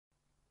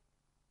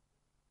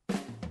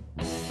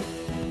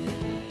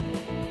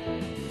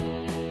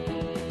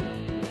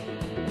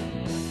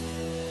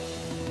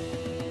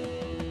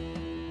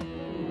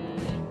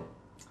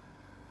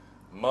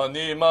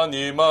Money,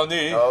 money,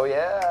 money. Oh,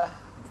 yeah.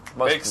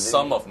 Big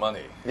sum of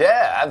money.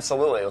 Yeah,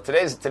 absolutely. Well,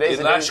 today's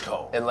In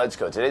Legco. In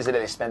Legco. Today's the day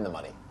they spend the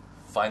money.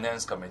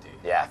 Finance Committee.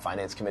 Yeah,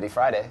 Finance Committee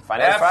Friday.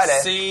 Finance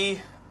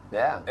Friday.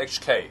 Yeah.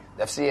 HK.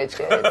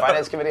 FCHK,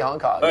 Finance Committee Hong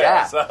Kong.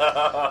 Yeah.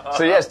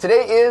 So yes,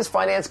 today is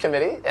Finance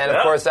Committee, and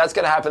of course that's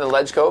going to happen in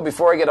Legco.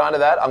 Before I get on to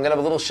that, I'm going to have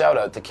a little shout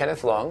out to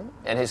Kenneth Leung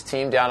and his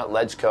team down at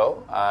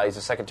Legco. He's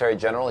a Secretary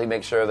General. He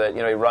makes sure that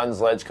he runs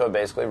Legco,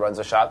 basically runs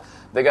the shop.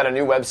 They got a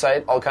new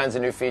website, all kinds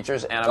of new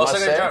features, and I must say,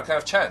 Secretary General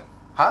Kenneth Chen.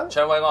 Huh?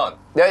 Chen Wang On.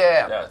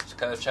 Yeah,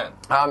 Kenneth Chen.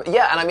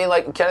 Yeah, and I mean,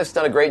 Kenneth's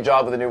done a great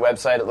job with the new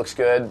website. It looks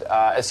good.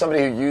 As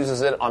somebody who uses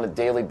it on a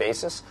daily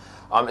basis,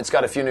 it's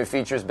got a few new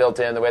features built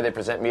in, the way they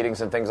present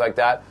meetings and things like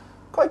that.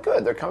 Quite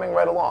good. They're coming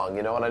right along,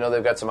 and I know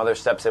they've got some other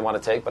steps they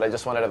want to take, but I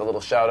just wanted to have a little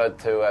shout-out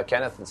to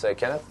Kenneth and say,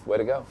 Kenneth, way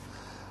to go.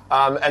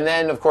 And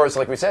then, of course,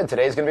 like we said,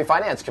 today's going to be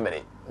Finance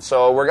Committee.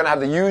 So we're going to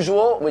have the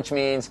usual, which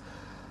means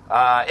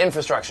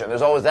infrastructure.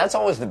 That's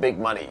always the big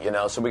money,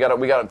 So we got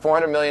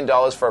 $400 million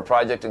for a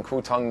project in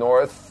Kutong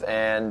North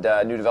and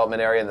new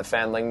development area in the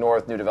Fanling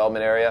North new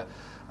development area.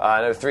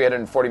 Another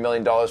 $340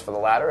 million for the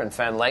latter in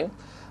Fanling.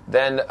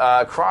 Then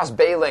Cross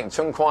Bay Link,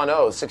 Tung Kwan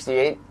O,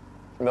 $68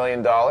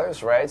 million,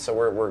 right? So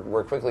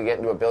we're quickly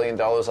getting to $1 billion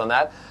on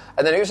that.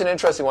 And then here's an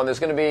interesting one. There's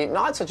going to be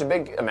not such a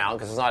big amount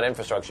because it's not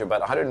infrastructure,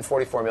 but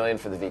 $144 million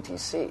for the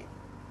VTC.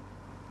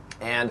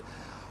 And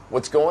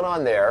what's going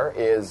on there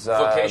is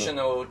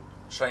Vocational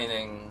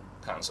Training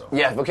Council.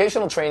 Yeah,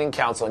 Vocational Training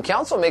Council. And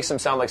council makes them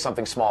sound like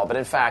something small, but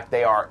in fact,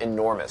 they are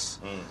enormous.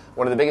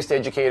 One of the biggest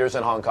educators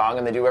in Hong Kong,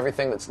 and they do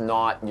everything that's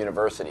not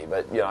university.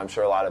 But, I'm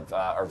sure a lot of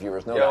our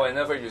viewers know that.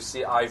 Whenever you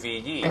see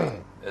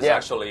IVE, it's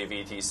actually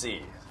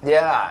VTC.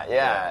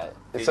 Yeah.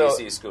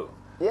 VTC school.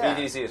 Yeah.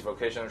 VTC is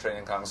Vocational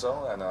Training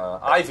Council, and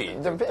Ivy,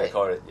 they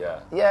call it,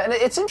 Yeah, and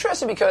it's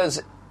interesting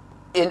because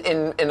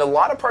in a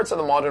lot of parts of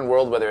the modern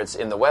world, whether it's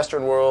in the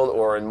Western world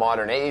or in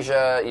modern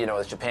Asia,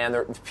 it's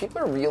Japan, people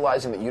are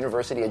realizing that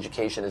university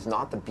education is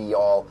not the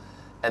be-all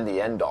and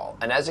the end-all.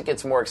 And as it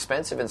gets more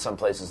expensive in some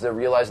places, they're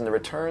realizing the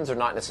returns are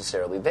not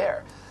necessarily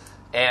there.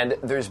 And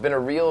there's been a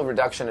real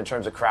reduction in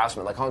terms of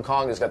craftsmen. Like Hong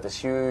Kong has got this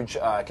huge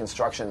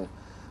construction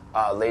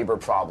labor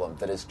problem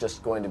that is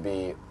just going to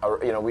be,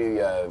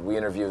 we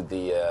interviewed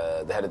the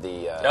head of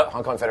the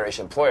Hong Kong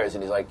Federation of Employers,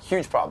 and he's like,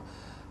 huge problem.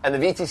 And the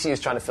VTC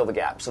is trying to fill the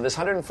gap. So this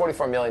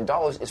 $144 million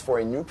is for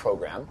a new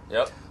program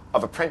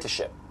of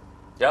apprenticeship.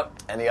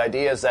 And the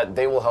idea is that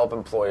they will help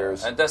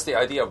employers. And that's the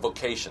idea of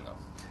vocational.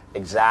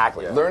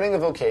 Exactly. Learning a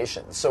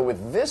vocation. So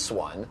with this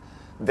one,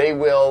 they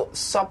will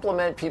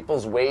supplement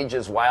people's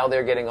wages while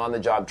they're getting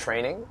on-the-job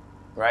training,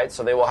 right?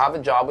 So they will have a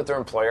job with their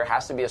employer. It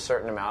has to be a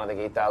certain amount, I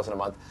think $8,000 a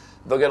month.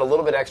 They'll get a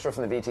little bit extra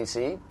from the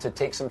VTC to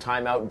take some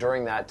time out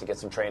during that to get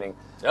some training.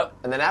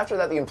 And then after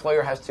that, the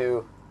employer has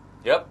to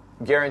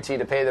guarantee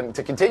to pay them,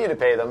 to continue to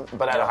pay them,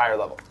 but at a higher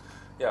level.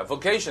 Yeah,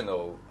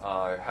 vocational,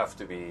 have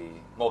to be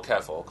more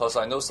careful, because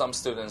I know some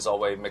students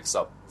always mix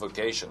up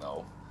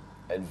vocational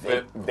and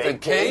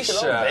vacation.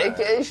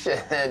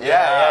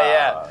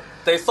 Yeah.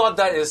 They thought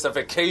that is the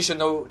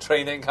Vocational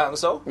Training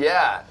Council.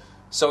 Yeah.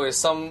 So it's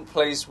some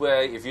place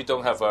where if you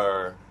don't have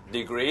a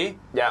degree,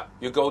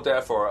 you go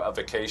there for a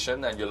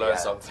vacation and you learn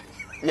something.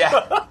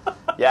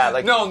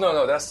 Like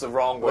no, that's the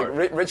wrong word.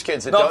 Like rich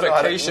kids who don't know how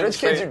to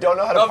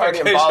party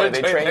in Bali,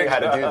 they train you how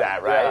to do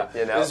that, right?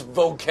 It's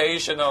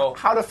vocational.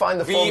 How to find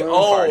the full moon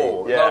party.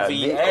 Not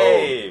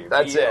VA.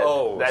 That's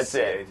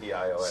it.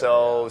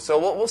 So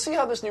we'll see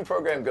how this new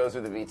program goes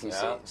with the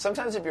VTC.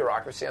 Sometimes the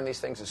bureaucracy on these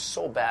things is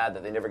so bad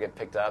that they never get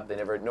picked up.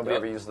 Nobody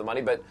ever uses the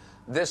money. But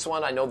this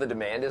one, I know the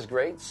demand is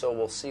great, so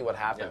we'll see what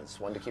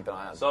happens. One to keep an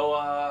eye on.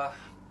 So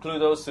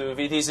kudos to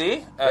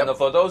VTC, and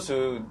for those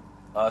who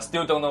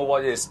still don't know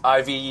what is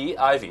IVE.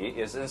 Ivy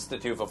is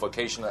Institute for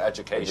Vocational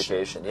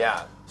Education.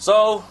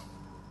 So,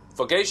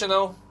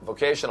 vocational.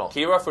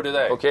 Keyword for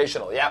today.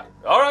 Vocational,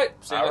 All right.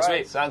 See you next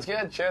week. Sounds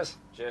good. Cheers.